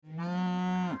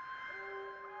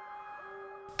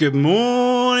Good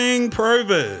morning,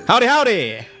 probers. Howdy,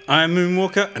 howdy. I'm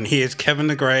Moonwalker, and he is Kevin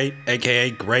the Grey, aka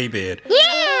Greybeard.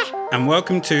 Yeah! And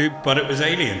welcome to But It Was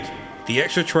Aliens, the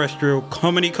extraterrestrial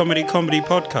comedy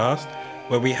podcast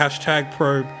where we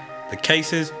probe the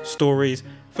cases, stories,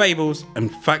 fables,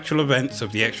 and factual events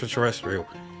of the extraterrestrial,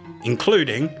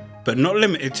 including, but not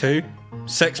limited to,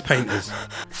 sex painters,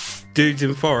 dudes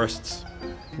in forests,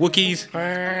 Wookiees,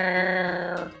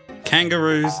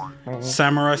 kangaroos,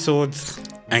 samurai swords,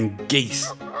 and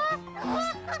geese.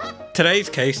 Today's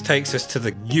case takes us to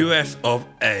the US of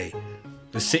A.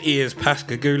 The city is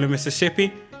Pascagoula,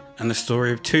 Mississippi, and the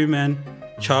story of two men,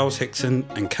 Charles Hickson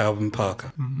and Calvin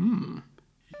Parker.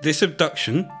 This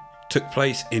abduction took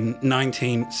place in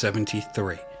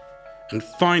 1973. And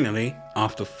finally,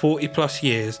 after 40 plus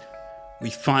years, we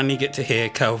finally get to hear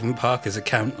Calvin Parker's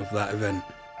account of that event.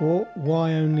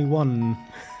 Why only one?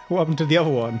 What happened to the other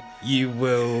one? You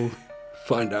will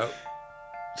find out.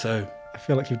 So, I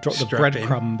feel like you've dropped the strap in.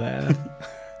 breadcrumb there.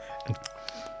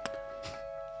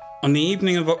 On the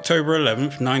evening of October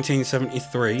 11th,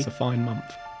 1973, It's a fine month.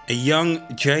 a young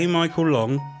J. Michael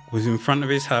Long was in front of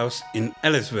his house in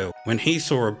Ellisville when he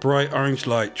saw a bright orange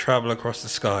light travel across the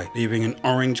sky, leaving an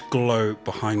orange glow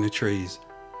behind the trees.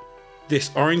 This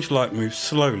orange light moved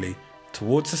slowly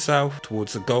towards the south,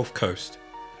 towards the Gulf Coast.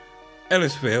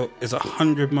 Ellisville is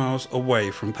 100 miles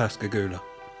away from Pascagoula.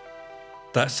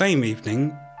 That same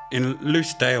evening, in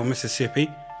Lucedale, Mississippi,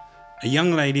 a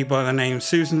young lady by the name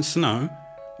Susan Snow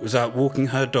was out walking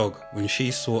her dog when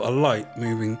she saw a light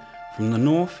moving from the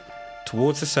north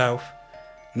towards the south,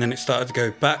 and then it started to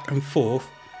go back and forth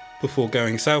before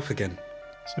going south again.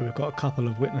 So we've got a couple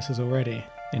of witnesses already.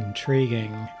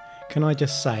 Intriguing. Can I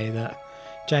just say that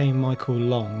J. Michael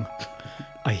Long,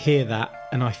 I hear that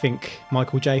and I think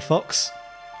Michael J. Fox.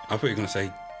 I thought you were going to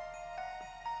say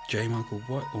J. Michael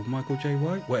White or Michael J.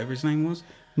 White, whatever his name was.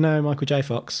 No, Michael J.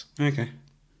 Fox. Okay.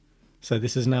 So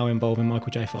this is now involving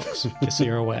Michael J. Fox, just so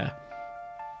you're aware.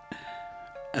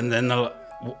 And then it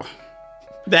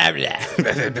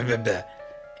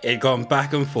had gone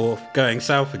back and forth, going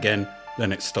south again,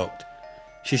 then it stopped.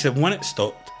 She said when it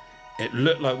stopped, it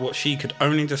looked like what she could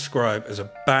only describe as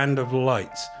a band of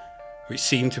lights, which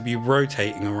seemed to be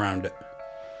rotating around it.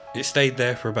 It stayed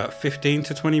there for about 15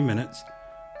 to 20 minutes.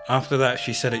 After that,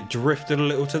 she said it drifted a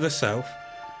little to the south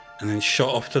and then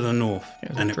shot off to the north,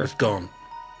 and it was gone.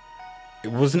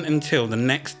 It wasn't until the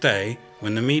next day,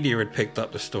 when the media had picked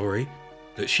up the story,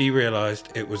 that she realised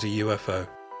it was a UFO.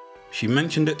 She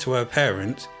mentioned it to her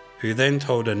parents, who then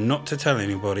told her not to tell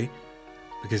anybody,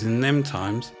 because in them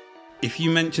times, if you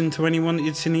mentioned to anyone that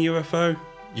you'd seen a UFO,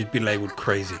 you'd be labelled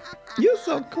crazy. You're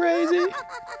so crazy.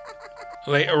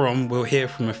 Later on, we'll hear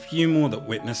from a few more that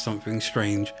witnessed something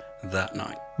strange that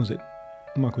night. Was it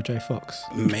Michael J. Fox?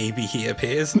 Maybe he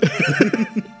appears.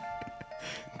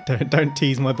 Don't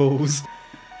tease my balls.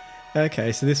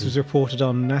 Okay, so this was reported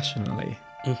on nationally.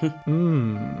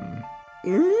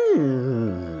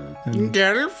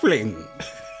 Girlfling.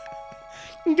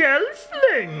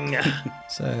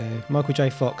 So, Michael J.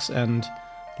 Fox and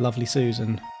lovely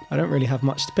Susan. I don't really have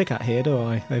much to pick at here, do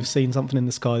I? They've seen something in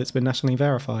the sky that's been nationally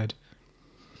verified.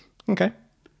 Okay.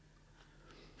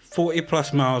 40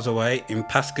 plus miles away in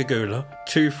Pascagoula,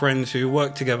 two friends who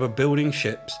worked together building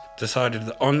ships decided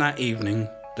that on that evening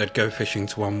they'd go fishing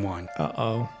to unwind.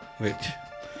 Uh-oh. Which,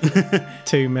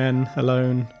 Two men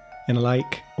alone in a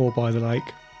lake or by the lake.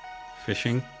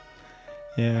 fishing?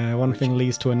 Yeah, one thing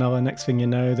leads to another. Next thing you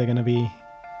know, they're going to be...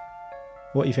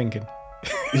 What are you thinking?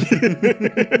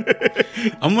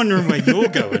 I'm wondering where you're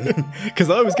going. Because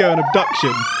I was going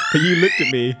abduction, but you looked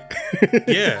at me.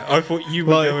 Yeah, I thought you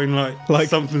were Like- going like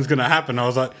something's going to happen. I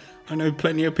was like, I know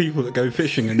plenty of people that go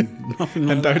fishing and nothing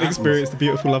like And that don't happens. experience the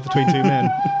beautiful love between two men.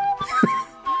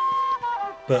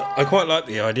 But I quite like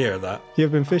the idea of that. You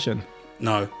ever been fishing?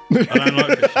 No, I don't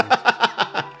like fishing.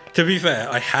 To be fair,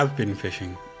 I have been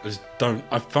fishing.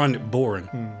 I find it boring.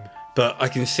 But I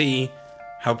can see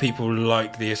how people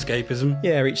like the escapism.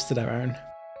 Yeah, each to their own.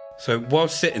 So while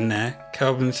sitting there,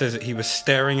 Calvin says that he was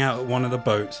staring out at one of the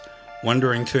boats,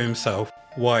 wondering to himself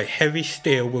why heavy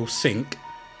steel will sink,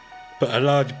 but a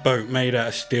large boat made out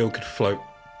of steel could float.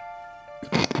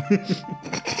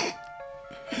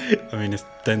 I mean, it's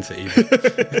density.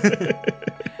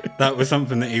 That was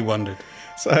something that he wondered.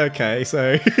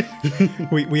 So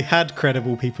we had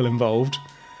credible people involved,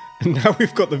 and now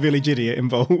we've got the village idiot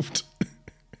involved.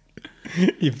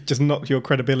 You've just knocked your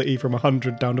credibility from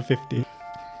 100 down to 50.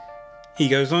 He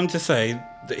goes on to say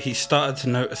that he started to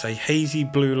notice a hazy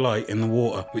blue light in the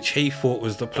water, which he thought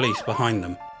was the police behind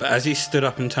them. But as he stood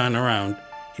up and turned around,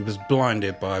 he was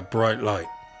blinded by a bright light.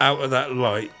 out of that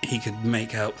light, he could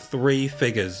make out 3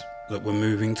 figures that were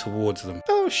moving towards them.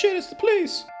 Oh shit, it's the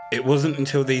police! It wasn't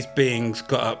until these beings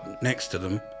got up next to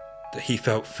them that he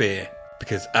felt fear,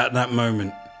 because at that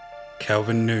moment,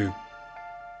 Calvin knew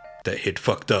that he'd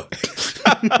fucked up.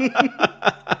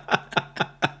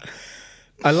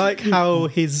 I like how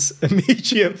his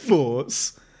immediate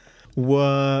thoughts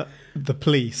were the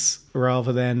police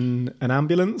rather than an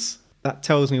ambulance. That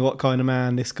tells me what kind of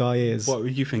man this guy is. What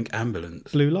would you think,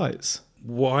 ambulance? Blue lights.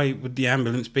 Why would the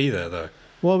ambulance be there, though?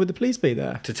 Why would the police be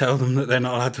there? To tell them that they're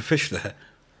not allowed to fish there.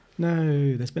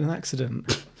 No, there's been an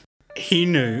accident. He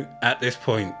knew at this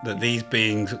point that these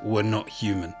beings were not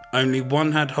human. Only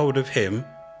one had hold of him,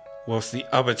 whilst the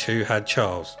other 2 had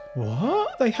Charles.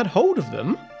 What? They had hold of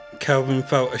them? Calvin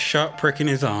felt a sharp prick in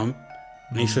his arm,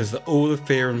 and he says that all the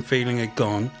fear and feeling had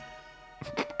gone,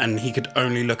 and he could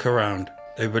only look around.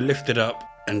 They were lifted up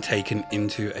and taken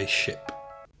into a ship.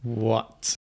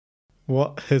 What?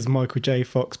 What has Michael J.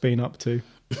 Fox been up to?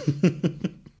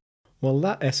 Well,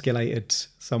 that escalated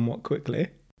somewhat quickly.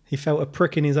 He felt a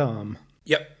prick in his arm.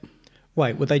 Yep.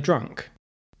 Wait, were they drunk?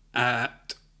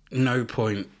 At no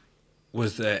point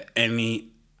was there any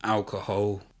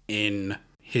alcohol in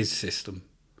his system.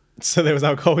 So there was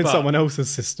alcohol in But- someone else's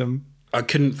system. I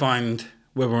couldn't find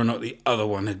whether or not the other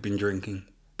one had been drinking.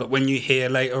 But when you hear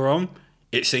later on,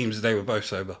 it seems they were both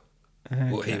sober.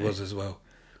 Well, he Okay. was as well.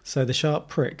 So the sharp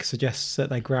prick suggests that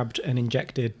they grabbed and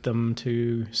injected them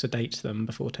to sedate them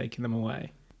before taking them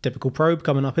away. Typical probe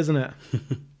coming up, isn't it?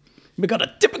 We got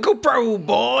a typical probe,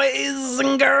 boys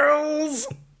and girls.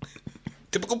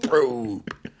 Typical probe.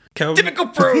 Calvin, Typical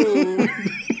probe.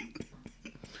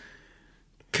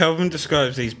 Calvin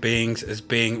describes these beings as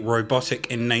being robotic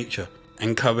in nature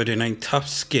and covered in a tough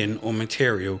skin or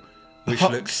material which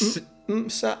looks...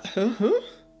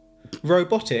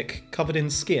 Robotic, covered in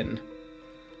skin.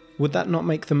 Would that not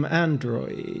make them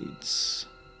androids?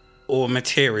 or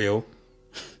material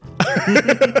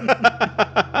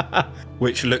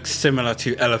which looks similar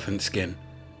to elephant skin.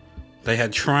 They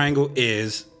had triangle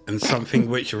ears and something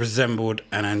which resembled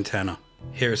an antenna.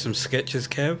 Here are some sketches,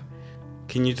 Kev.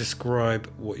 Can you describe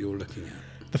what you're looking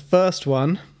at? The first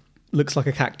one looks like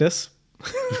a cactus.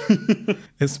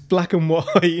 It's black and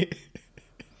white.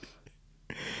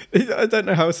 I don't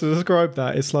know how else to describe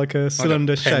that. It's like a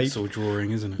cylinder like a shape. pencil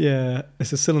drawing, isn't it? Yeah,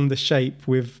 it's a cylinder shape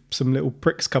with some little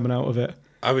pricks coming out of it.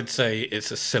 I would say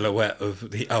it's a silhouette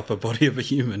of the upper body of a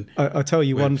human. I tell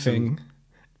you With one some- thing.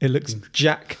 It looks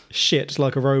jack shit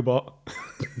like a robot.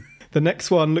 The next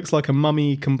one looks like a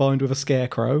mummy combined with a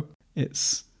scarecrow.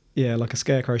 It's, yeah, like a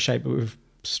scarecrow shape, but with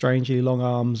strangely long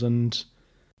arms, and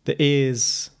the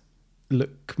ears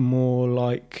look more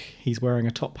like he's wearing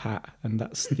a top hat, and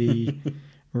that's the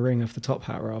ring of the top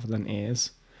hat rather than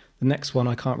ears. The next one,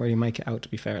 I can't really make it out, to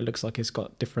be fair. It looks like it's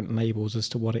got different labels as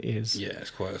to what it is. Yeah, it's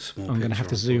quite a small I'm going to have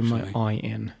to picture, zoom my unfortunately.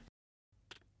 eye in.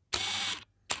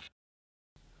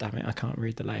 Damn it, I can't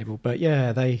read the label. But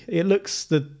yeah, it looks,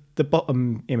 the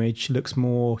bottom image looks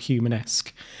more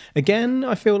human-esque. Again,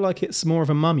 I feel like it's more of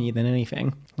a mummy than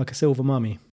anything, like a silver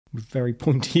mummy with very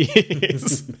pointy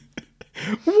ears.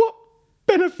 What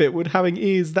benefit would having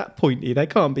ears that pointy? They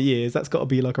can't be ears. That's got to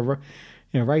be like a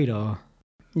radar.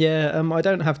 Yeah, I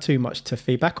don't have too much to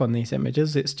feedback on these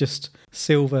images. It's just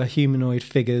silver humanoid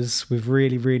figures with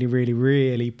really, really, really,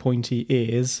 really pointy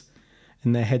ears,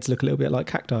 and their heads look a little bit like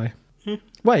cacti.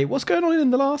 Wait, what's going on in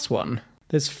the last one?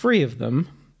 There's 3 of them,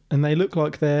 and they look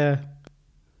like they're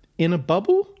in a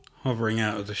bubble? Hovering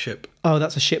out of the ship. Oh,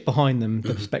 that's a ship behind them.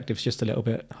 The perspective's just a little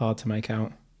bit hard to make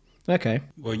out. Okay.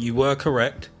 Well, you were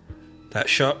correct. That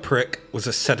sharp prick was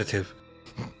a sedative,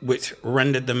 which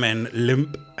rendered the men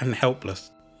limp and helpless.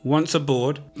 Once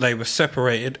aboard, they were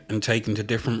separated and taken to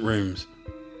different rooms.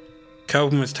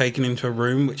 Calvin was taken into a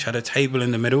room which had a table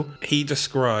in the middle he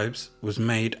describes was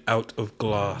made out of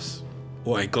glass,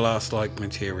 or a glass-like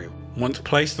material. Once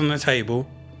placed on the table,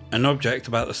 an object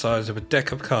about the size of a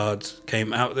deck of cards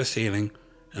came out of the ceiling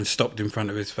and stopped in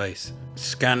front of his face,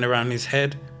 scanned around his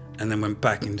head, and then went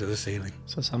back into the ceiling.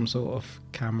 So some sort of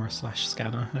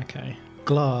camera/scanner. Okay.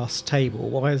 Glass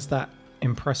table. Why is that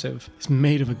impressive? It's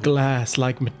made of a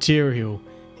glass-like material.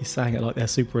 He's saying it like they're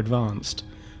super advanced.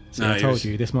 So No, I he told was-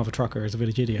 you, this mother trucker is a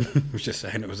village idiot. I was just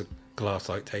saying it was a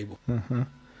glass-like table.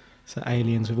 So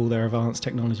aliens with all their advanced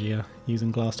technology are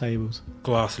using glass tables.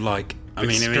 Glass-like. I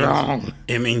mean,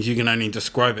 it means you can only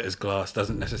describe it as glass,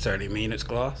 doesn't necessarily mean it's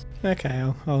glass.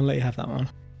 Okay, I'll let you have that one.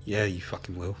 Yeah, you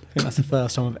fucking will. I think that's the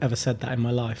first time I've ever said that in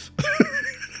my life.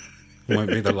 Won't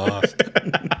be the last.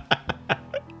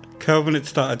 Calvin had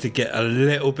started to get a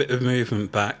little bit of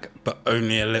movement back, but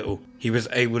only a little. He was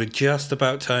able to just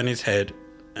about turn his head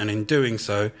and in doing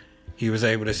so, he was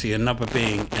able to see another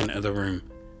being enter the room.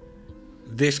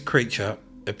 This creature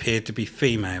appeared to be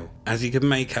female, as he could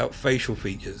make out facial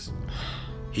features.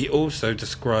 He also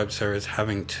describes her as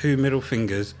having 2 middle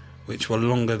fingers, which were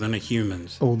longer than a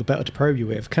human's. All the better to probe you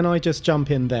with. Can I just jump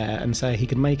in there and say he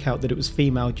could make out that it was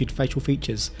female due to facial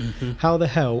features? Mm-hmm. How the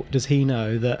hell does he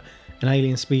know that an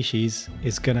alien species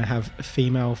is going to have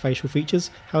female facial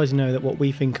features? How does he know that what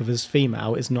we think of as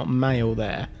female is not male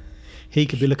there? He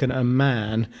could be looking at a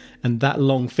man, and that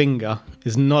long finger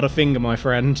is not a finger, my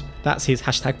friend. That's his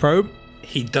 #probe.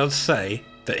 He does say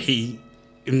that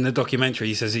in the documentary,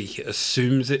 he says he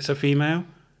assumes it's a female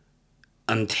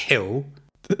until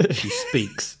she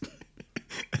speaks.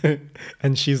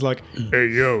 And she's like, Hey,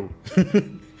 yo,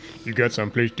 you got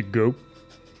someplace to go?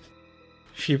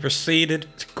 She proceeded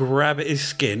to grab at his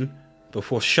skin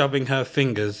before shoving her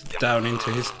fingers down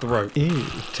into his throat ew.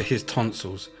 to his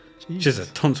tonsils. She's a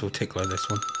tonsil tickler, this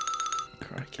one.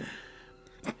 Crikey.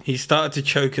 He started to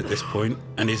choke at this point,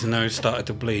 and his nose started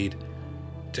to bleed.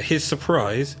 To his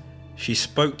surprise, she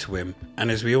spoke to him,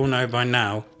 and as we all know by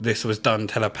now, this was done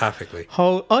telepathically.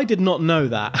 Oh, I did not know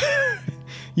that.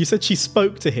 You said she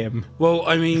spoke to him. Well,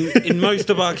 I mean, in most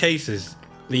of our cases,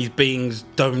 these beings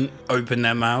don't open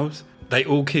their mouths. They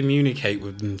all communicate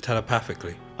with them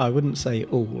telepathically. I wouldn't say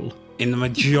all. In the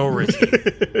majority.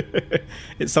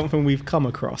 It's something we've come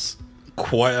across.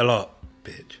 Quite a lot,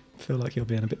 bitch. I feel like you're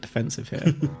being a bit defensive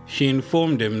here. She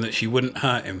informed him that she wouldn't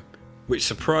hurt him, which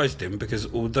surprised him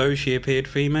because although she appeared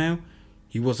female,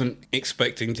 he wasn't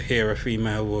expecting to hear a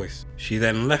female voice. She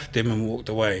then left him and walked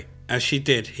away. As she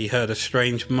did, he heard a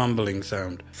strange mumbling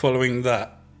sound. Following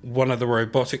that, one of the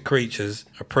robotic creatures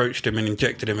approached him and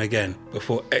injected him again,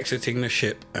 before exiting the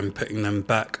ship and putting them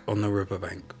back on the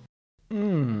riverbank.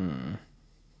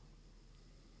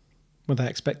 Were they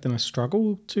expecting a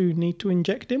struggle to need to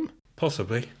inject him?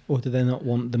 Possibly. Or did they not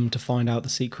want them to find out the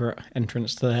secret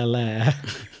entrance to their lair?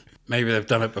 Maybe they've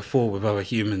done it before with other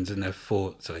humans and they've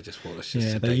fought, so they just thought, let's just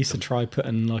Yeah, they sedate used them. to try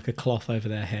putting like a cloth over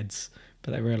their heads,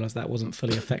 but they realised that wasn't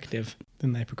fully effective.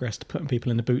 Then they progressed to putting people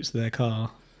in the boots of their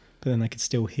car, but then they could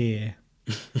still hear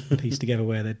and piece together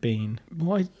where they'd been.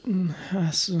 Why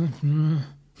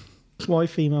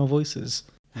female voices?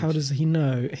 How does he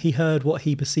know? He heard what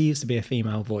he perceives to be a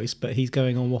female voice, but he's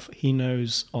going on what he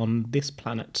knows on this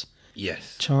planet.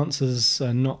 Yes. Chances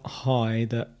are not high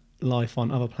that life on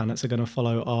other planets are going to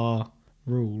follow our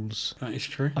rules. That is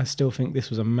true. I still think this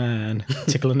was a man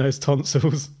tickling those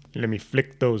tonsils. Let me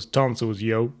flick those tonsils,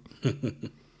 yo.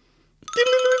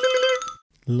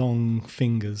 Long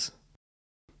fingers.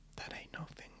 That ain't no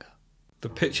finger. The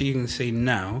picture you can see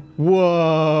now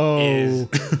Whoa! is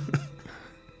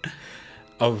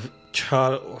of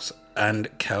Charles and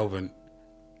Calvin.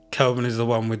 Calvin is the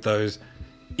one with those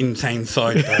insane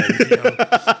sideburns. You know?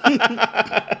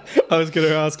 I was going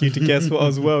to ask you to guess what I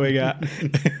was woeing at.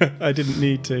 I didn't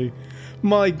need to.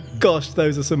 My gosh,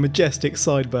 those are some majestic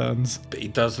sideburns. But he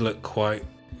does look quite,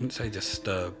 I wouldn't say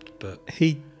disturbed, but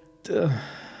He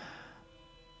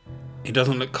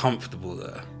doesn't look comfortable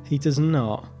there. does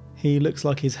not. He looks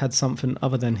like he's had something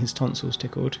other than his tonsils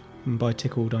tickled. And by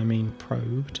tickled, I mean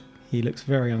probed. He looks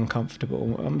very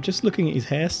uncomfortable. I'm just looking at his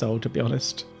hairstyle, to be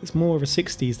honest. It's more of a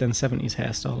 60s than 70s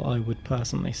hairstyle, I would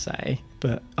personally say.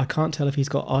 But I can't tell if he's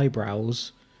got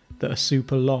eyebrows that are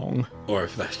super long, Or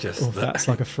if that's just or if that's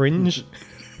like a fringe.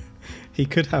 He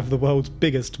could have the world's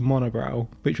biggest monobrow,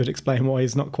 which would explain why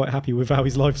he's not quite happy with how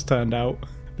his life's turned out.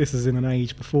 This is in an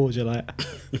age before Gillette.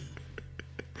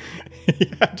 He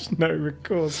had no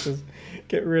recourse to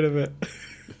get rid of it.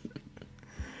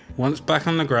 Once back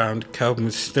on the ground, Calvin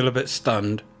was still a bit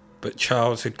stunned, but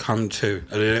Charles had come to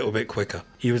a little bit quicker.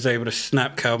 He was able to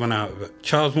snap Calvin out of it.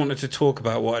 Charles wanted to talk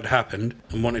about what had happened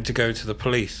and wanted to go to the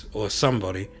police or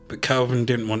somebody, but Calvin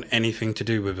didn't want anything to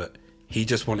do with it. He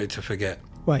just wanted to forget.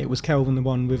 Wait, was Kelvin the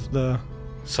one with the...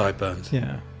 Sideburns.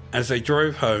 Yeah. As they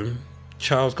drove home,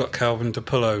 Charles got Calvin to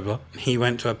pull over. He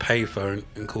went to a payphone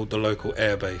and called the local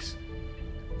airbase,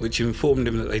 which informed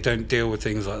him that they don't deal with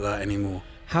things like that anymore.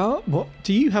 How? What?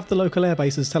 Do you have the local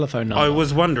airbase's telephone number? I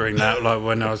was wondering that, like,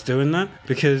 when I was doing that,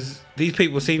 because these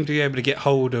people seem to be able to get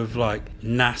hold of, like,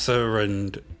 NASA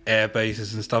and air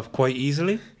bases and stuff quite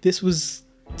easily. This was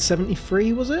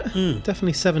 73, was it?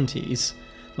 Definitely 70s.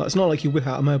 Like, it's not like you whip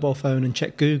out a mobile phone and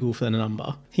check Google for the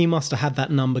number. He must have had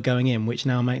that number going in, which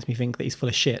now makes me think that he's full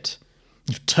of shit.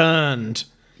 You've turned.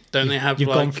 Don't they have, You've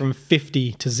like... gone from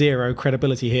 50 to 0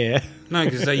 credibility here. No,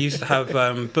 because they used to have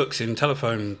books in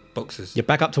telephone boxes. You're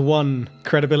back up to 1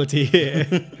 credibility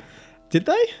here. Did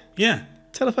they? Yeah.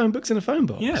 Telephone books in a phone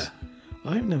box? Yeah.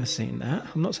 I've never seen that.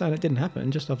 I'm not saying it didn't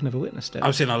happen, just I've never witnessed it.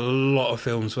 I've seen a lot of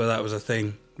films where that was a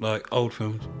thing, like old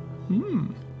films.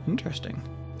 Interesting.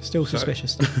 Still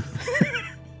suspicious.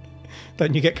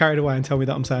 Don't you get carried away and tell me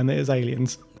that I'm saying that it's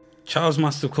aliens. Charles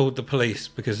must have called the police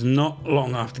because not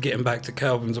long after getting back to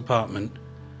Calvin's apartment,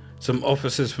 some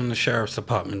officers from the sheriff's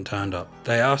department turned up.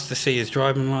 They asked to see his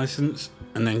driving license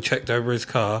and then checked over his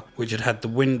car, which had the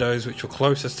windows which were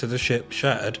closest to the ship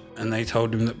shattered, and they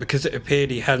told him that because it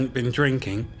appeared he hadn't been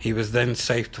drinking, he was then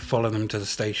safe to follow them to the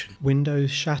station.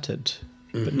 Windows shattered,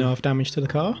 but no other damage to the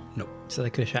car? No. So they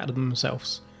could have shattered them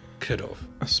themselves. Could have.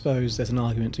 I suppose there's an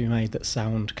argument to be made that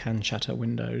sound can shatter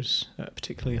windows at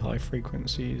particularly high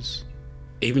frequencies.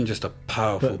 Even just a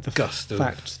powerful But the gust of...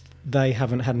 fact they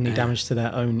haven't had any damage to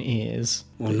their own ears.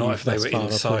 Well, not if they were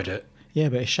inside it. Yeah,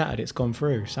 but it's shattered. It's gone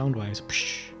through. Sound waves.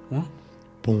 Psh. What?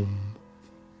 Boom.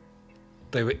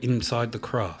 They were inside the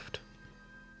craft.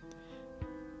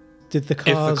 Did the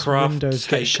car's craft windows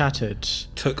get shattered?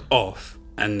 Took off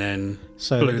and then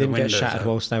So blew they the didn't get windows shattered out.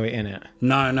 whilst they were in it?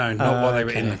 No, not while they were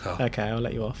Okay. in the car. Okay, I'll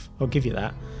let you off. I'll give you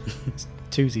that. It's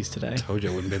twosies today. Told you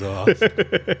it wouldn't be the last.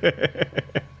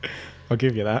 I'll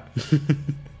give you that.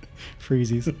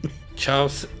 Freezies.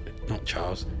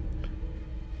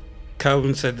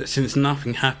 Calvin said that since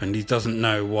nothing happened, he doesn't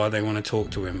know why they want to talk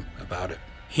to him about it.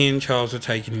 He and Charles were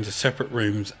taken into separate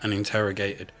rooms and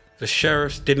interrogated. The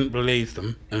sheriffs didn't believe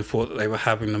them and thought that they were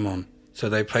having them on, so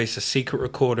they placed a secret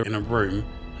recorder in a room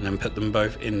and then put them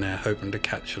both in there, hoping to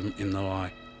catch them in the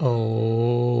lie.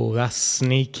 Oh, that's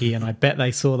sneaky, and I bet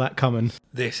they saw that coming.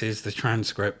 This is the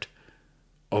transcript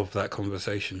of that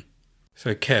conversation.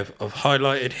 So, Kev, I've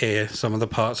highlighted here some of the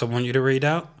parts I want you to read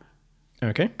out,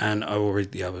 Okay. and I will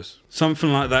read the others.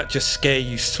 Something like that just scare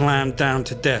you slammed down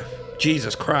to death.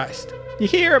 Jesus Christ. You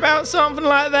hear about something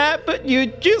like that, but you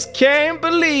just can't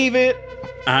believe it.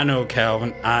 I know,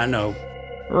 Calvin, I know.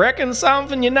 Reckon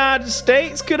something United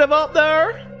States could have up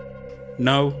there?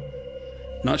 No,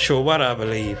 not sure what I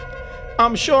believe.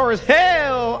 I'm sure as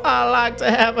hell I like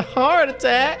to have a heart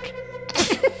attack.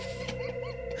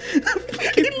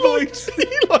 He likes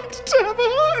to have a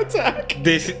heart attack.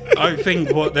 This, I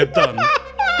think what they've done.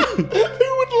 Who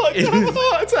would like to have a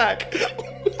heart attack?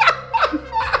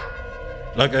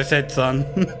 Like I said, son,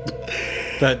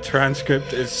 that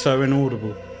transcript is so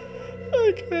inaudible.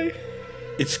 Okay.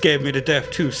 It scared me to death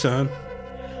too, son.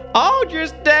 Oh,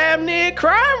 just damn near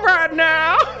crying right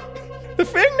now. The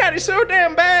thing that is so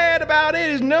damn bad about it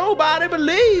is nobody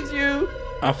believes you.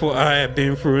 I thought I had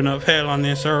been through enough hell on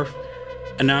this earth,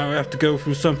 and now I have to go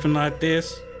through something like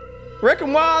this?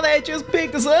 Reckon why they just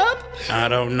picked us up? I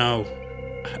don't know.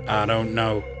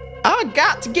 I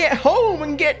got to get home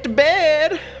and get to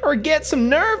bed, or get some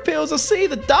nerve pills or see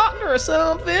the doctor or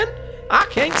something. I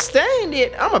can't stand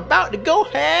it. I'm about to go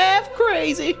half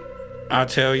crazy. I'll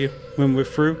tell you, when we're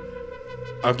through,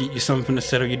 I'll get you something to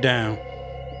settle you down.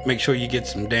 Make sure you get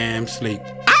some damn sleep.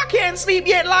 I can't sleep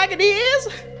yet like it is.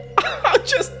 I'm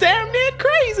just damn near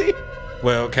crazy.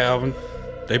 Well, Calvin,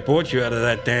 they brought you out of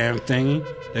that damn thingy.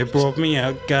 They brought me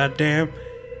out, goddamn.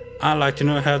 I'd like to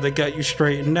know how they got you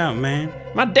straightened out, man.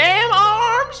 My damn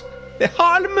arms, they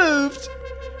hardly moved.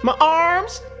 My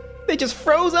arms, they just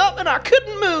froze up and I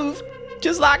couldn't move.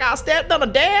 Just like I stepped on a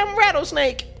damn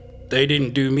rattlesnake. They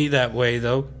didn't do me that way,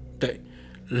 though.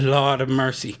 Lord of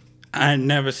mercy. I ain't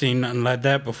never seen nothing like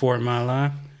that before in my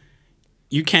life.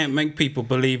 You can't make people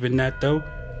believe in that, though.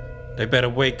 They better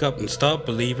wake up and start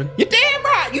believing. You're damn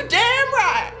right, you damn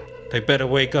right. They better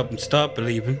wake up and start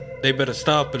believing. They better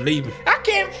start believing. I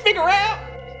can't figure out.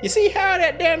 You see how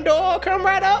that damn door come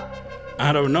right up?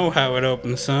 I don't know how it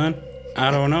opened, son. I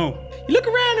don't know. You look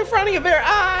around in front of your very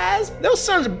eyes, those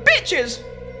sons of bitches.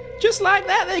 Just like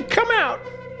that, they come out.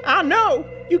 I know.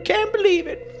 You can't believe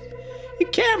it. You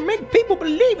can't make people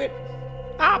believe it.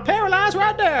 I'm paralyzed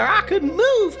right there. I couldn't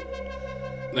move.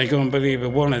 They gonna believe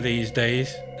it one of these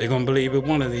days. They gonna believe it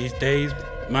one of these days.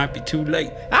 Might be too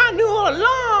late. I knew all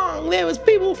along there was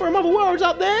people from other worlds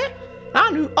up there.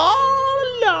 I knew all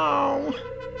along.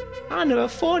 I never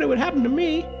thought it would happen to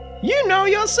me. You know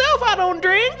yourself I don't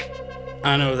drink.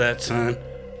 I know that, son.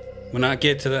 When I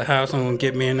get to the house, I'm gonna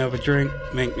get me another drink,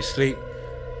 make me sleep.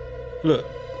 Look,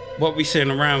 what we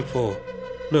sitting around for?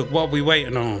 Look, what we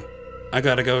waiting on? I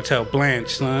gotta go tell Blanche,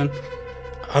 son.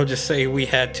 I'll just say we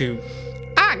had to.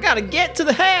 I gotta get to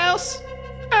the house.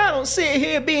 I don't sit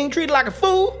here being treated like a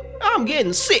fool. I'm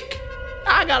getting sick.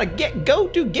 I gotta get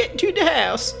to the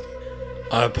house.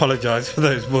 I apologize for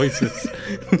those voices.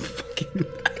 Fucking.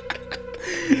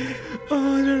 Oh,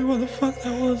 I don't know what the fuck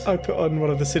that was. I put on one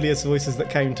of the silliest voices that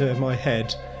came to my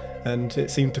head, and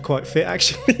it seemed to quite fit,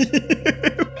 actually.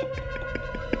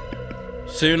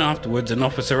 Soon afterwards, an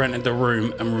officer entered the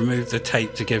room and removed the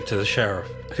tape to give to the sheriff,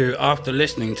 who, after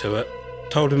listening to it,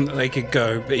 told him that they could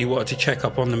go, but he wanted to check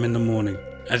up on them in the morning,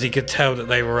 as he could tell that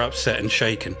they were upset and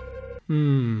shaken.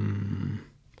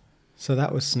 So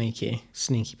that was sneaky.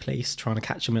 Sneaky police trying to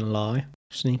catch him in a lie.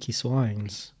 Sneaky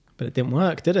swines. But it didn't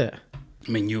work, did it?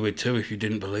 I mean, you would too if you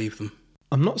didn't believe them.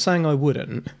 I'm not saying I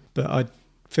wouldn't, but I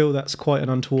feel that's quite an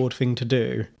untoward thing to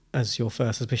do as your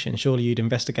first suspicion. Surely you'd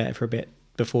investigate it for a bit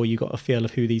before you got a feel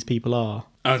of who these people are.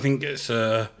 I think it's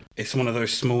one of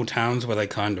those small towns where they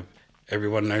kind of,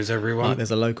 everyone knows everyone. Like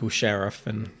there's a local sheriff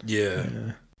and...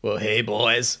 Yeah. Well, hey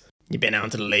boys, you been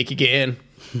out to the lake again?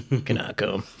 Can I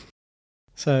come?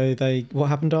 So what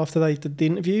happened after they did the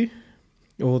interview?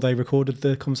 Or they recorded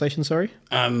the conversation, sorry?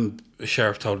 The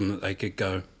sheriff told them that they could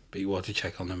go, but he wanted to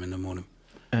check on them in the morning.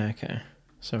 Okay,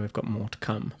 so we've got more to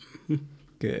come.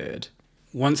 Good.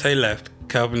 Once they left,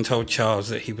 Calvin told Charles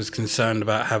that he was concerned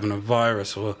about having a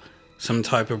virus or some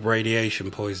type of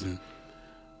radiation poisoning.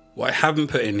 What I haven't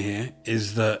put in here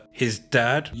is that his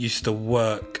dad used to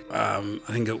work, I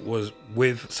think it was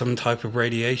with some type of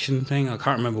radiation thing. I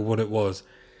can't remember what it was.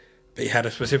 But he had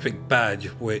a specific badge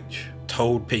which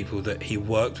told people that he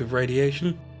worked with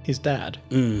radiation. His dad?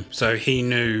 So he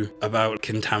knew about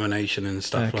contamination and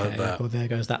stuff like that. Well, there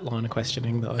goes that line of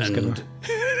questioning that I was going to...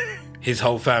 His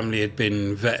whole family had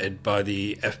been vetted by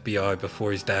the FBI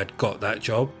before his dad got that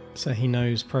job. So he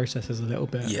knows processes a little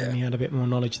bit, Yeah. and he had a bit more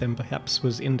knowledge than perhaps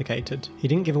was indicated. He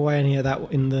didn't give away any of that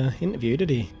in the interview, did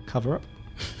he? Cover up?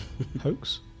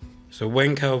 Hoax? So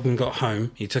when Calvin got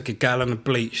home, he took a gallon of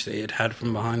bleach that he had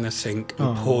from behind the sink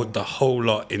and poured the whole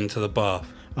lot into the bath.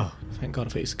 Oh, thank God, I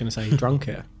thought he was going to say he drunk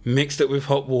it. Mixed it with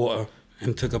hot water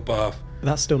and took a bath,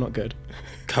 That's still not good.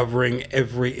 covering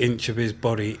every inch of his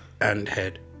body and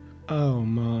head. Oh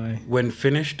my. When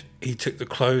finished, he took the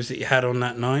clothes that he had on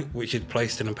that night, which he'd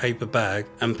placed in a paper bag,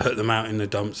 and put them out in the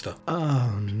dumpster.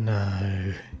 Oh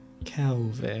no.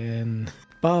 Calvin.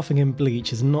 Bathing in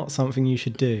bleach is not something you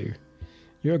should do.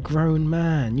 You're a grown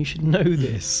man. You should know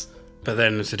this. But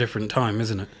then it's a different time,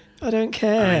 isn't it? I don't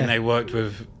care. I mean, they worked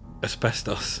with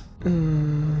asbestos.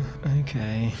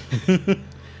 Okay.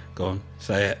 Go on,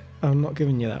 say it. I'm not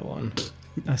giving you that one.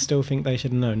 I still think they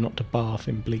should know not to bath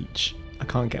in bleach. I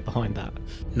can't get behind that.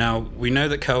 Now, we know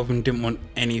that Calvin didn't want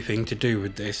anything to do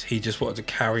with this. He just wanted to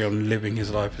carry on living his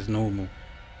life as normal.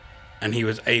 And he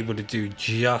was able to do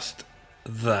just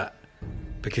that.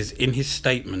 Because in his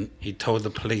statement, he told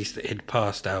the police that he'd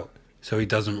passed out, so he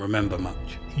doesn't remember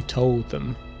much. He told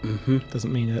them.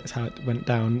 Doesn't mean that's how it went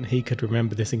down. He could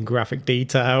remember this in graphic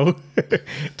detail.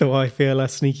 Do I feel a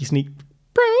sneak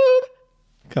probe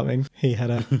coming? He had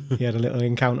a little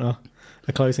encounter,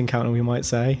 a close encounter, we might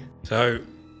say. So,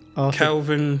 Arthur-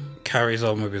 Calvin carries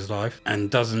on with his life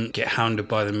and doesn't get hounded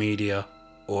by the media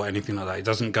or anything like that. He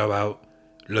doesn't go out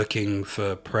looking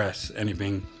for press,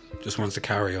 anything, just wants to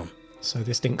carry on. So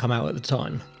this didn't come out at the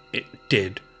time. It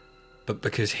did, but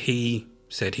because he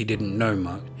said he didn't know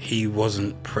much, he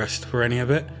wasn't pressed for any of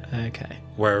it, Okay.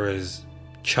 whereas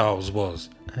Charles was,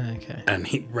 Okay. and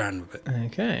he ran with it.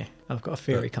 Okay. I've got a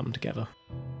theory come together.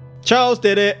 Charles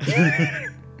did it!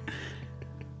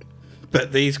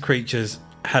 But these creatures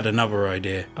had another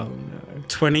idea. Oh no.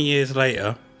 20 years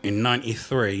later, in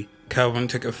 93, Calvin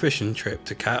took a fishing trip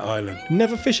to Cat Island.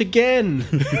 Never fish again!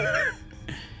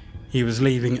 He was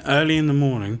leaving early in the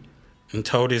morning and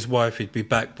told his wife he'd be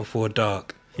back before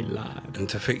dark He lied. and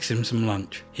to fix him some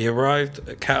lunch. He arrived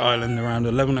at Cat Island around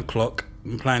 11 o'clock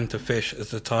and planned to fish as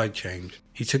the tide changed.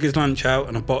 He took his lunch out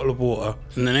and a bottle of water,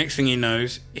 and the next thing he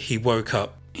knows, he woke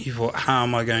up. He thought, how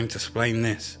am I going to explain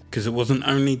this? Because it wasn't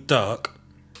only dark.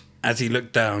 As he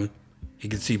looked down, he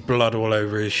could see blood all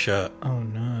over his shirt. Oh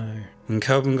no. When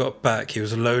Calvin got back, he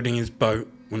was loading his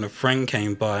boat when a friend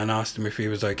came by and asked him if he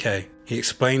was okay. He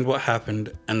explained what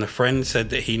happened, and the friend said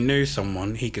that he knew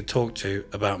someone he could talk to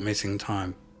about missing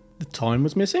time. The time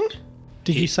was missing?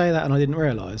 Did you say that and I didn't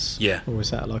realise? Yeah. Or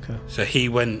was that like a... So he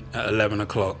went at 11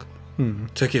 o'clock,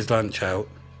 took his lunch out.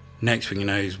 Next thing you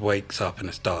know, he wakes up and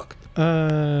it's dark.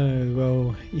 Oh,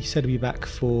 well, you said he'd be back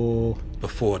for...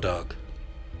 Before dark.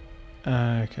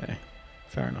 Okay.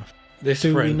 Fair enough. This Do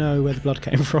we friend... know where the blood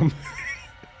came from?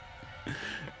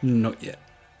 Not yet.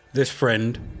 This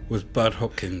friend was Bud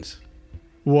Hopkins.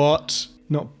 What?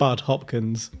 Not Bud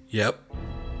Hopkins. Yep,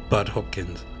 Bud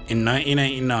Hopkins. In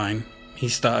 1989, he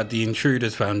started the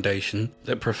Intruders Foundation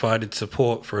that provided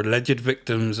support for alleged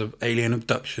victims of alien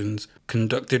abductions,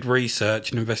 conducted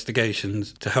research and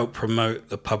investigations to help promote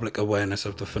the public awareness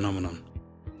of the phenomenon.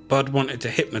 Bud wanted to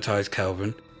hypnotise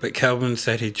Calvin, but Calvin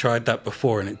said he'd tried that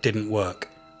before and it didn't work,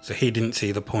 so he didn't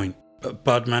see the point. But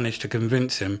Bud managed to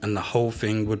convince him, and the whole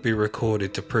thing would be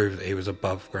recorded to prove that he was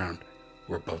above ground,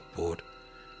 or above board.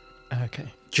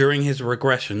 Okay. During his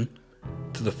regression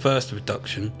to the first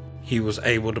abduction, he was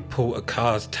able to pull a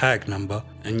car's tag number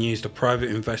and used a private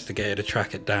investigator to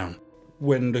track it down.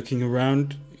 When looking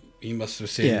around, he must have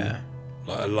seen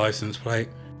like a license plate.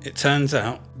 It turns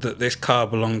out that this car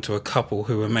belonged to a couple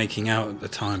who were making out at the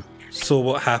time, saw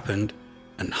what happened,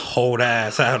 and hauled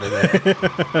ass out of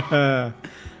there.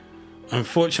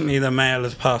 Unfortunately, the male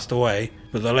has passed away,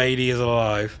 but the lady is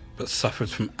alive, but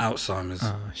suffers from Alzheimer's.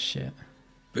 Oh, shit.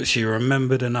 But she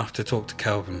remembered enough to talk to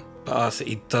Calvin, but asked that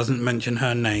he doesn't mention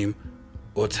her name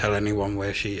or tell anyone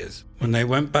where she is. When they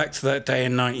went back to that day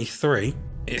in 93,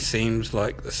 it seems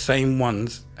like the same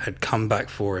ones had come back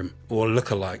for him, or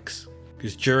lookalikes.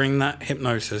 Because during that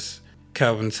hypnosis,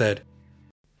 Calvin said,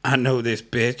 "I know this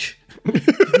bitch.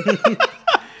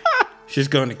 She's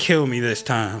going to kill me this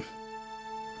time."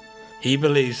 He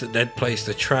believes that they'd placed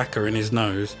a tracker in his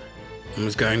nose and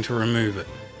was going to remove it.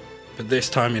 But this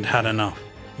time he'd had enough.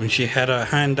 When she had her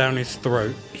hand down his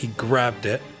throat, he grabbed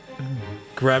it,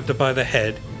 grabbed her by the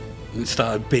head, and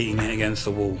started beating it against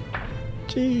the wall.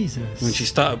 Jesus. When she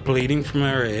started bleeding from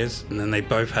her ears, and then they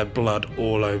both had blood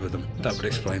all over them. That would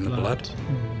explain the blood.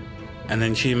 And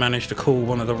then she managed to call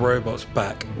one of the robots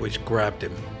back, which grabbed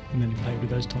him. And then he played with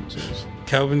those tonsils.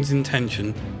 Calvin's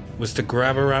intention was to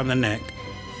grab her around the neck,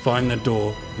 find the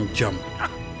door, and jump.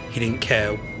 He didn't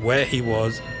care where he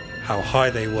was, how high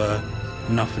they were,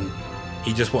 nothing.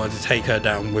 He just wanted to take her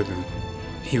down with him.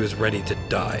 He was ready to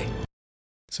die.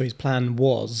 So his plan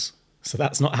was... So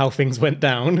that's not how things went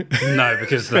down. No,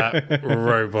 because that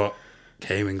robot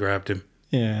came and grabbed him.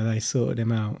 Yeah, they sorted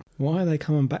him out. Why are they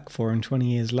coming back for him 20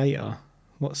 years later?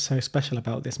 What's so special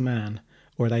about this man?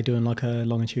 Or are they doing like a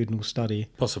longitudinal study?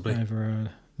 Possibly. Over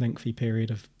a lengthy period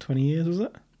of 20 years, was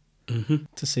it? Mm-hmm.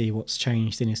 To see what's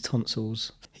changed in his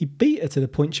tonsils. He beat her to the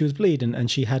point she was bleeding and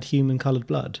she had human-coloured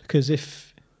blood. Because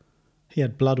if he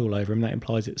had blood all over him, that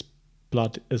implies it's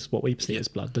blood as what we see as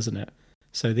blood, doesn't it?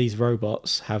 So these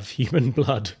robots have human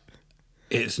blood.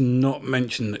 It's not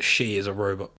mentioned that she is a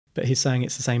robot. But he's saying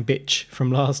it's the same bitch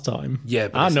from last time. Yeah,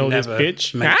 but I it's know this never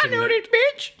bitch. I mentioned know that this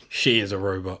bitch. she is a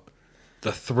robot.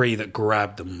 The three that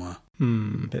grabbed them were.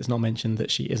 But it's not mentioned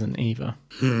that she isn't either.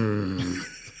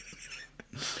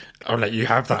 I'll let you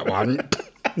have that one.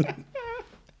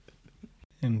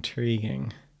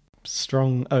 Intriguing.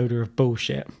 Strong odour of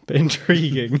bullshit, but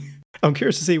intriguing. I'm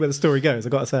curious to see where the story goes,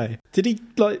 I've got to say. Did he,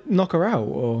 like, knock her out,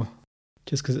 or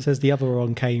just because it says the other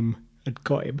one came and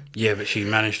got him? Yeah, but she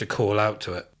managed to call out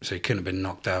to it, so he couldn't have been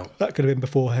knocked out. That could have been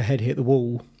before her head hit the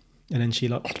wall, and then she,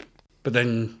 like... But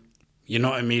then you're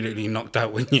not immediately knocked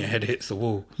out when your head hits the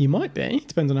wall. You might be.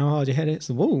 Depends on how hard your head hits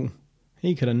the wall.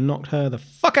 He could have knocked her the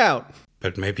fuck out.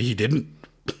 But maybe he didn't.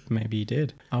 Maybe he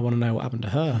did. I want to know what happened to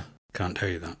her. Can't tell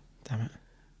you that. Damn it.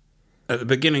 At the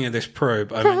beginning of this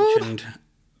probe, I mentioned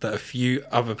that a few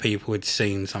other people had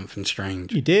seen something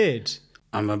strange. You did.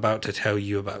 I'm about to tell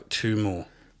you about two more.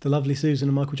 The lovely Susan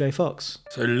and Michael J. Fox.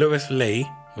 So Lewis Lee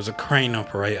was a crane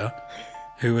operator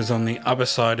who was on the other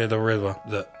side of the river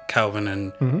that Calvin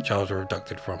and Charles were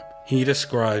abducted from. He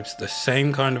describes the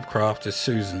same kind of craft as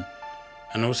Susan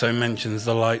and also mentions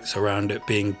the lights around it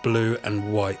being blue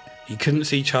and white. He couldn't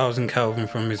see Charles and Calvin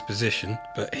from his position,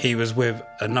 but he was with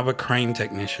another crane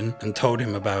technician and told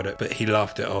him about it, but he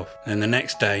laughed it off. Then the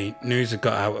next day, news had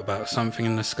got out about something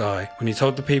in the sky. When he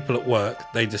told the people at work,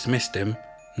 they dismissed him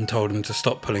and told him to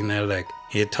stop pulling their leg.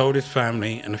 He had told his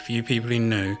family and a few people he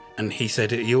knew, and he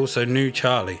said that he also knew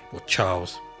Charlie, or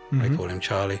Charles, they call him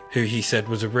Charlie, who he said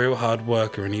was a real hard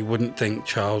worker and he wouldn't think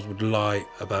Charles would lie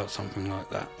about something like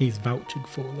that. He's vouching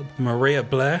for them. Maria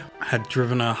Blair had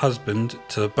driven her husband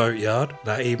to the boatyard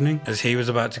that evening as he was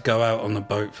about to go out on the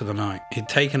boat for the night. He'd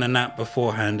taken a nap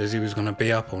beforehand as he was going to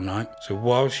be up all night, so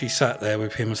while she sat there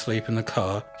with him asleep in the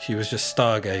car, she was just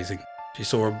stargazing. She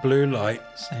saw a blue light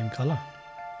Same colour.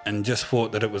 and just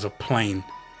thought that it was a plane.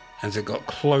 As it got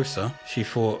closer, she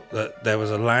thought that there was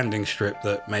a landing strip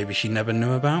that maybe she never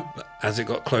knew about. But as it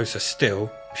got closer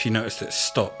still, she noticed it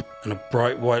stop and a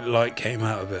bright white light came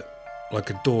out of it, like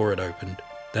a door had opened.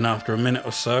 Then after a minute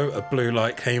or so, a blue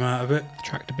light came out of it.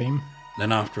 Tractor beam.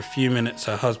 Then after a few minutes,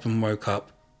 her husband woke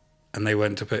up and they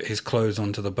went to put his clothes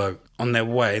onto the boat. On their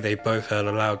way, they both heard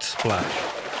a loud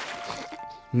splash.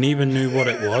 Neither knew what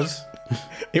it was.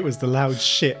 It was the loud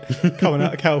shit coming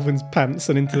out of Calvin's pants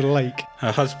and into the lake.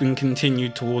 Her husband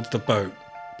continued towards the boat,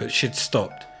 but she'd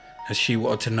stopped as she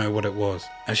wanted to know what it was.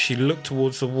 As she looked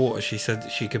towards the water, she said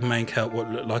that she could make out what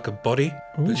looked like a body,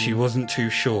 but she wasn't too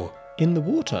sure, In the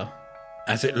water.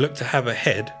 as it looked to have a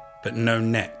head, but no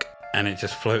neck, and it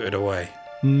just floated away.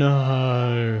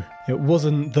 No, it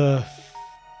wasn't the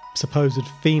supposed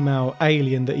female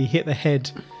alien that he hit the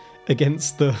head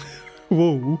against the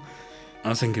wall. I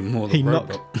was thinking more the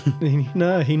robot.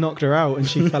 He knocked her out and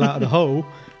she fell out of the hole.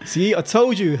 See, I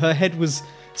told you, her head was,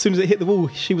 as soon as it hit the wall,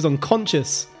 she was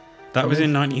unconscious. That was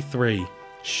in 93.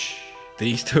 Shh.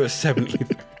 These two are 70.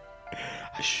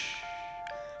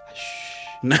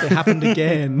 It happened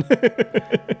again.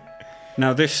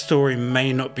 Now, this story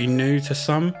may not be new to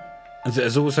some, as it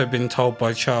has also been told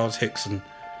by Charles Hickson,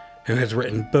 who has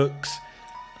written books,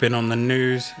 been on the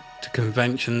news, to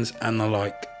conventions and the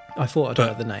like. I thought I'd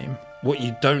heard the name. What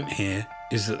you don't hear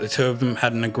is that the two of them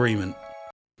had an agreement.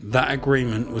 That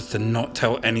agreement was to not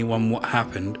tell anyone what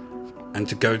happened and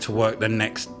to go to work the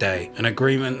next day. An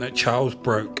agreement that Charles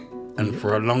broke, and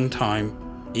for a long time,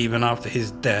 even after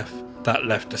his death, that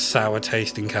left a sour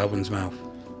taste in Calvin's mouth.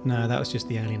 No, that was just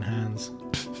the alien hands.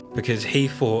 Because he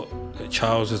thought that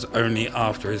Charles was only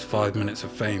after his 5 minutes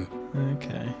of fame.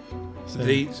 Okay. So,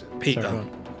 These people,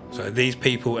 these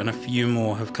people and a few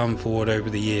more have come forward over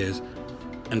the years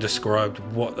and described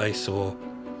what they saw,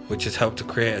 which has helped to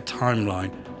create a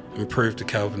timeline and prove to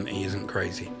Calvin that he isn't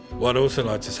crazy. What I'd also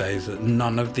like to say is that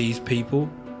none of these people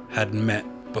had met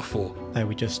before. They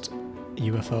were just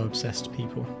UFO-obsessed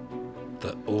people.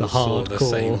 That all saw the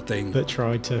same thing that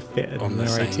tried to fit a on the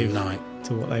same narrative night.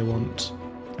 to what they want.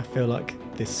 I feel like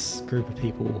this group of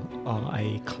people are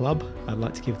a club. I'd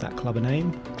like to give that club a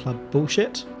name. Club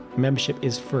Bullshit. Membership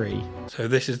is free. So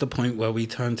this is the point where we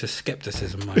turn to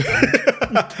skepticism, my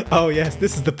friend. Oh yes,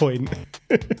 this is the point.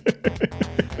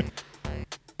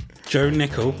 Joe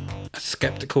Nickell, a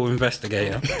skeptical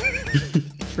investigator,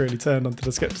 Really turned onto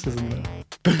the skepticism there.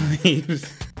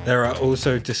 believes there are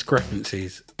also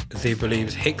discrepancies, as he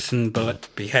believes Hickson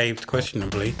behaved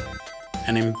questionably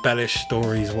and embellished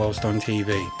stories whilst on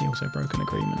TV, He also broke an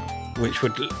agreement. which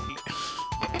would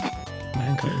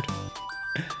Man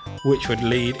code.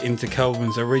 lead into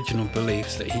Kelvin's original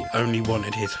beliefs that he only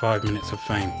wanted his 5 minutes of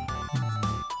fame.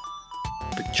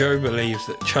 But Joe believes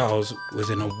that Charles was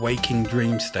in a waking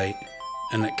dream state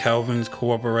and that Kelvin's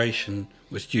corroboration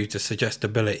was due to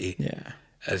suggestibility, Yeah.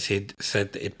 as he'd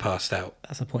said that he'd passed out.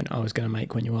 That's a point I was going to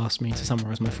make when you asked me to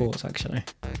summarise my thoughts, actually.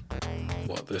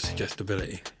 What, the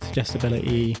suggestibility?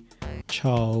 Suggestibility,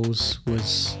 Charles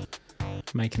was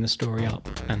making the story up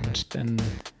and then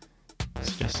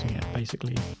suggesting it,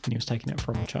 basically, and he was taking it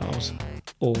from Charles.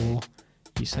 Or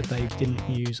you said they didn't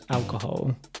use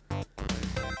alcohol,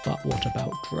 but what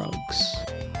about drugs?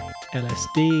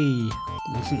 LSD.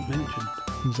 Wasn't mentioned.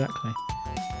 Exactly.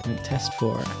 Didn't test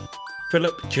for it.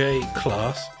 Philip J.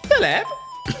 Klass, Philip?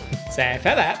 Say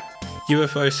Philip.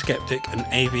 UFO skeptic and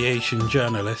aviation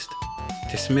journalist,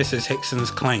 dismisses Hickson's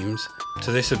claims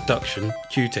to this abduction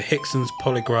due to Hickson's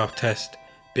polygraph test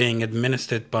being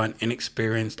administered by an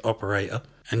inexperienced operator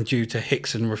and due to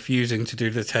Hickson refusing to do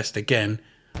the test again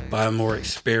by a more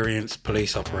experienced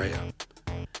police operator.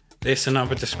 This and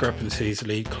other discrepancies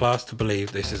lead Klass to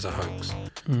believe this is a hoax.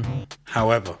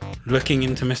 However, looking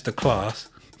into Mr. Klass,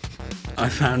 I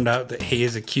found out that he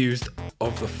is accused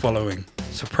of the following: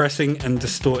 suppressing and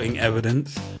distorting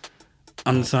evidence,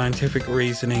 unscientific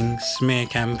reasoning, smear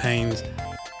campaigns,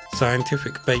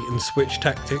 scientific bait and switch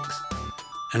tactics,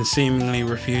 and seemingly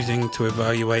refusing to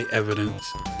evaluate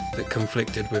evidence that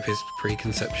conflicted with his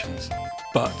preconceptions.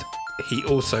 But he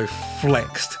also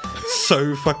flexed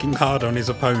so fucking hard on his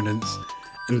opponents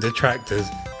and detractors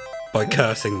by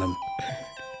cursing them.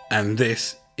 And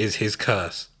this is his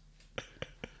curse.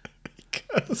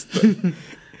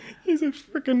 He's a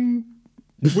freaking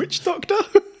witch doctor.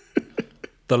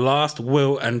 The last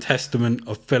will and testament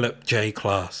of Philip J.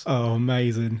 Klass. Oh,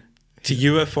 amazing. To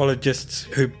ufologists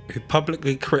who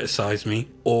publicly criticise me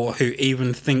or who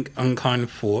even think unkind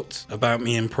thoughts about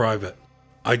me in private,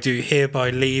 I do hereby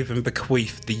leave and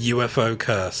bequeath the UFO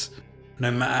curse.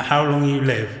 No matter how long you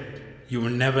live, you will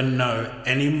never know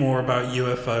any more about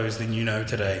UFOs than you know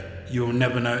today. You will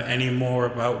never know any more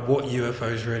about what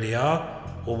UFOs really are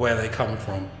or where they come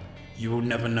from. You will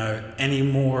never know any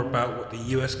more about what the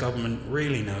US government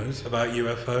really knows about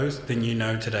UFOs than you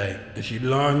know today. As you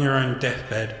lie on your own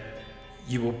deathbed,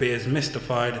 you will be as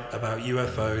mystified about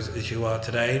UFOs as you are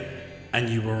today, and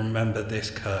you will remember this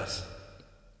curse.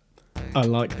 I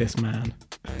like this man.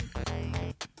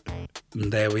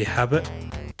 And there we have it.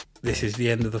 This is the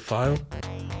end of the file.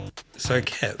 So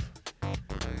Kev,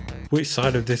 which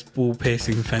side of this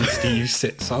ball-piercing fence do you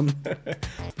sit, son?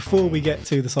 Before we get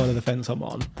to the side of the fence I'm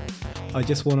on, I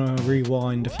just want to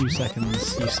rewind a few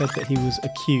seconds. You said that he was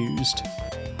accused.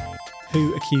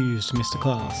 Who accused Mr.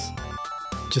 Klass?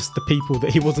 Just the people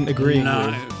that he wasn't agreeing No,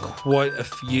 with. quite a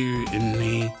few in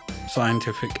the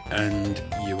scientific and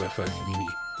UFO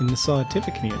community. In the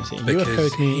scientific community, Because UFO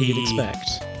community you'd he-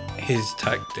 expect. His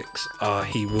tactics are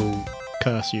he will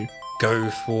Curse you. go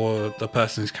for the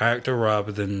person's character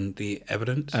rather than the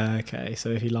evidence. Okay,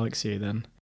 so he likes you then.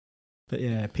 But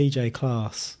yeah, PJ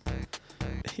Class.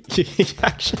 He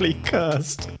actually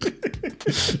cursed.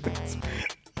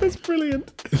 That's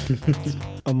brilliant.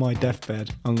 On my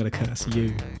deathbed, I'm going to curse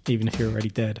you, even if you're already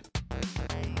dead.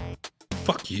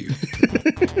 Fuck you.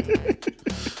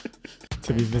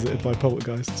 To be visited by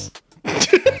poltergeists.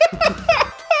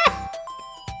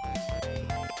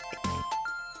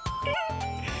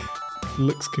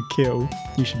 Looks could kill.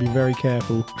 You should be very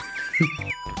careful.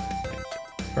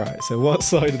 Right, so what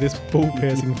side of this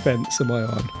ball-piercing fence am I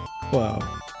on?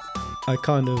 Well, I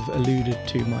kind of alluded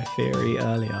to my theory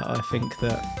earlier. I think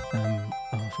that,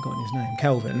 I've forgotten his name,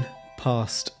 Kelvin,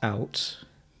 passed out.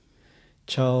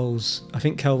 Charles, I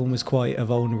think Kelvin was quite a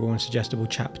vulnerable and suggestible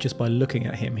chap. Just by looking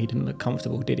at him, he didn't look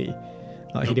comfortable, did he?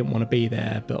 Like, he didn't want to be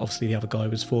there, but obviously the other guy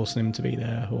was forcing him to be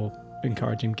there, or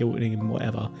encouraging, guilting him,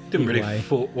 whatever. Didn't Either really way,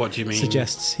 what do you mean?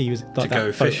 suggests he was like to go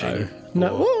that photo. fishing,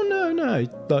 No, or- well, no.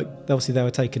 Like, obviously they were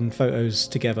taking photos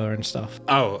together and stuff.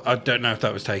 Oh, I don't know if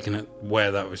that was taken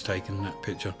where that was taken, that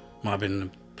picture. Might have been the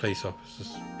police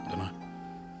officers. I don't know.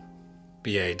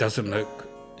 But yeah, it doesn't look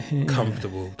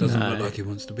comfortable. Doesn't No. look like he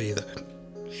wants to be there.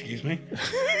 Excuse me?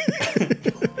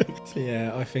 So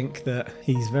yeah, I think that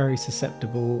he's very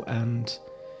susceptible, and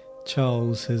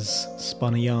Charles has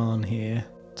spun a yarn here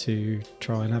to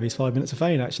try and have his 5 minutes of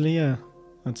fame. Actually, yeah,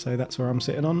 I'd say that's where I'm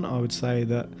sitting on. I would say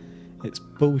that it's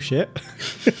bullshit.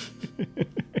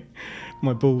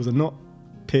 My balls are not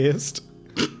pierced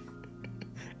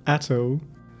at all.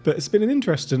 But it's been an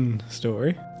interesting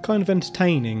story. Kind of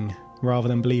entertaining rather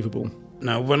than believable.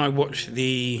 Now, when I watched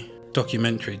the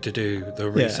documentary to do the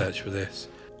research for this,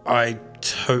 I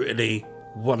totally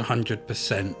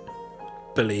 100%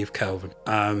 believe Calvin.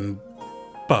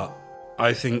 But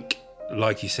I think,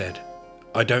 like you said,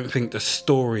 I don't think the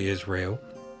story is real.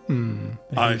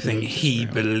 I think he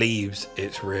believes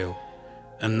it's real.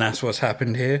 And that's what's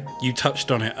happened here. You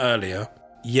touched on it earlier.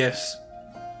 Yes,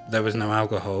 there was no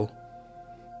alcohol,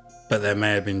 but there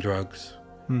may have been drugs.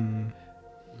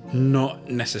 Not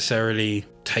necessarily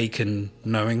taken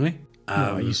knowingly.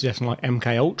 You suggesting like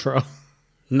MK Ultra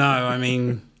No, I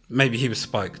mean, maybe he was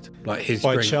spiked. Like his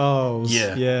by drink. Charles.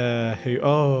 Yeah. Yeah. Who?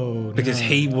 Oh, Because no.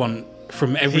 he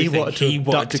from he everything, wanted to, he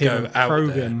wanted abduct to go him and out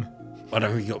probe there. him. I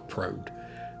don't think he got probed,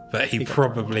 but he got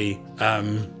probably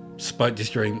spiked his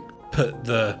drink, put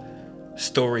the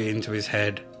story into his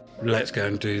head. Let's go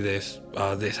and do this.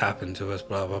 This happened to us.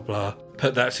 Blah blah blah.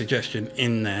 Put that suggestion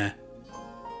in there,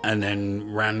 and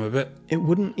then ran with it. It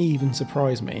wouldn't even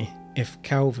surprise me if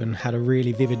Calvin had a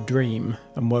really vivid dream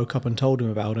and woke up and told him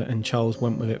about it, and Charles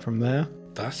went with it from there.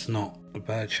 That's not a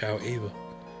bad shout either.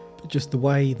 But just the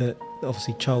way that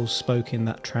obviously Charles spoke in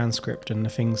that transcript and the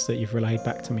things that you've relayed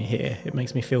back to me here, it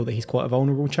makes me feel that he's quite a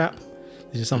vulnerable chap.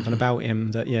 There's just something about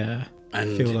him that, I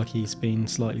And feel like he's been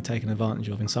slightly taken advantage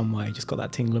of in some way. Just got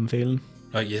that tingling feeling.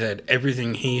 like you said,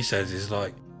 everything he says is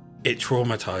like it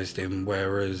traumatized him,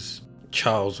 whereas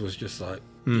Charles was just like,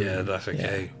 yeah, that's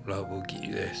okay. Like, we'll get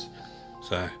you this.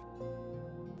 So,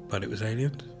 but it was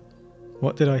aliens.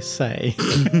 What did I say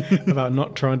about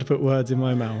not trying to put words in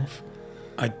my mouth?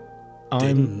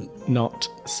 I'm not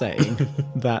saying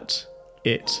that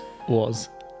it was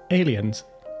aliens.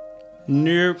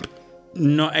 Nope,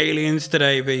 not aliens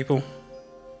today, people.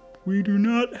 We do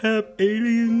not have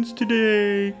aliens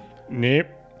today. Nope.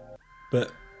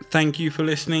 But thank you for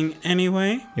listening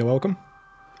anyway. You're welcome.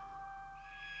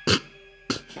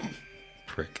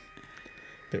 Prick.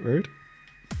 Bit rude.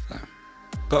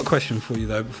 Got a question for you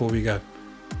though before we go.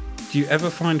 Do you ever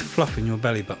find fluff in your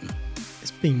belly button?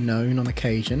 It's been known on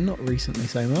occasion, not recently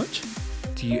so much.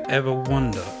 Do you ever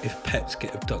wonder if pets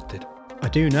get abducted? I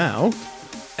do now.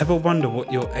 Ever wonder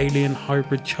what your alien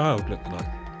hybrid child looked like?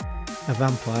 A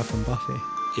vampire from Buffy.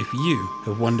 If you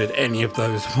have wondered any of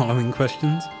those following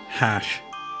questions, #probe.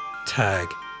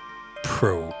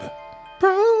 Probe.